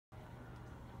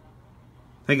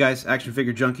Hey guys, Action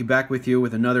Figure Junkie back with you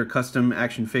with another custom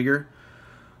action figure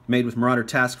made with Marauder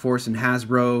Task Force and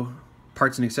Hasbro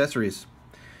parts and accessories.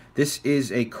 This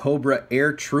is a Cobra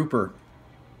Air Trooper.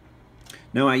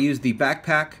 Now I used the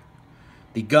backpack,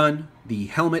 the gun, the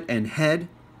helmet and head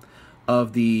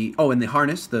of the, and the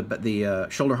harness, the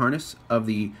shoulder harness of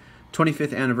the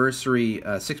 25th anniversary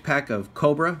six-pack of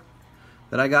Cobra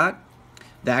that I got.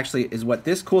 That actually is what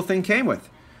this cool thing came with.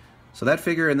 So that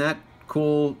figure and that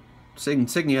cool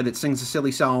insignia that sings a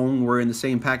silly song were in the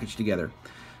same package together.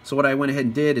 So what I went ahead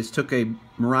and did is took a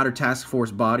Marauder Task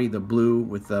Force body, the blue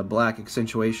with the black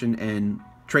accentuation, and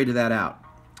traded that out.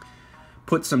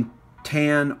 Put some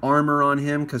tan armor on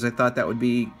him because I thought that would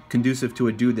be conducive to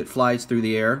a dude that flies through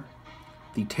the air.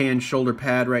 The tan shoulder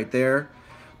pad right there.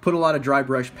 Put a lot of dry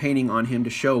brush painting on him to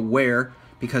show wear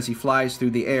because he flies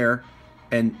through the air.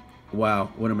 And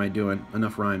wow, what am I doing?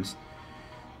 Enough rhymes.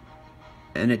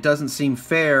 And it doesn't seem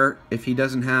fair if he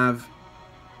doesn't have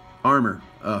armor.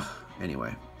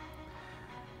 Anyway.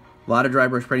 A lot of dry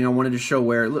brush painting. I wanted to show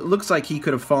where. It looks like he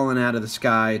could have fallen out of the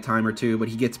sky a time or two, but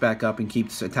he gets back up and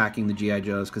keeps attacking the G.I.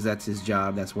 Joes because that's his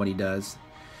job. That's what he does.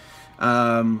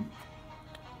 The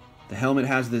helmet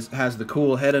has the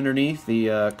cool head underneath,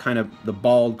 the kind of the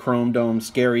bald chrome dome,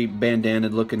 scary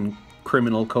bandana-looking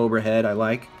criminal Cobra head. I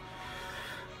like.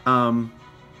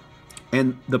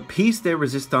 And the piece de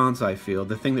resistance, I feel,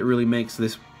 the thing that really makes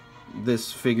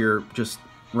this figure just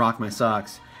rock my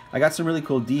socks. I got some really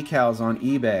cool decals on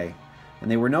eBay,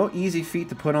 and they were no easy feat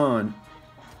to put on,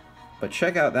 but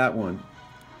check out that one.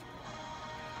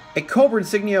 A Cobra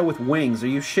insignia with wings. Are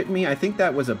you shitting me? I think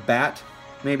that was a bat.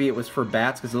 Maybe it was for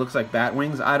bats because it looks like bat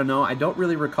wings. I don't know. I don't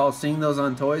really recall seeing those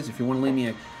on toys. If you want to leave me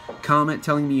a comment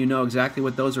telling me you know exactly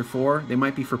what those are for. They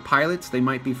might be for pilots. They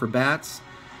might be for bats.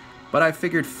 But I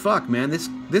figured, fuck, man, this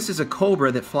is a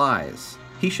Cobra that flies.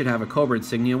 He should have a Cobra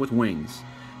insignia with wings.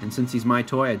 And since he's my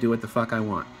toy, I do what the fuck I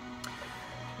want.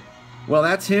 Well,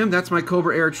 that's him. That's my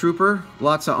Cobra Air Trooper.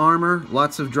 Lots of armor,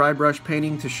 lots of dry brush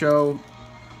painting to show,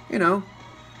 you know,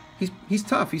 he's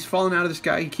tough. He's falling out of the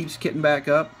sky. He keeps getting back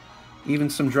up. Even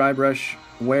some dry brush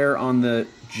wear on the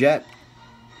jet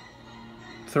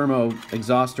thermo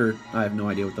exhauster. I have no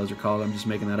idea what those are called. I'm just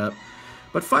making that up.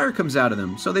 But fire comes out of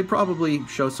them, so they probably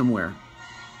show some wear.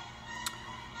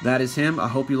 That is him. I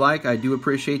hope you like. I do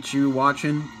appreciate you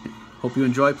watching. Hope you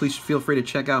enjoy. Please feel free to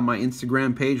check out my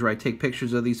Instagram page where I take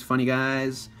pictures of these funny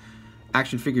guys.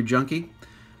 Action Figure Junkie.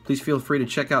 Please feel free to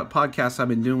check out podcasts I've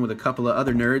been doing with a couple of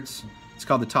other nerds. It's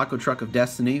called the Taco Truck of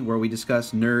Destiny, where we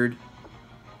discuss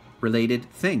nerd-related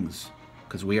things.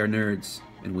 Because we are nerds,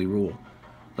 and we rule.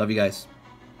 Love you guys.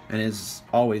 And as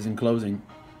always, in closing,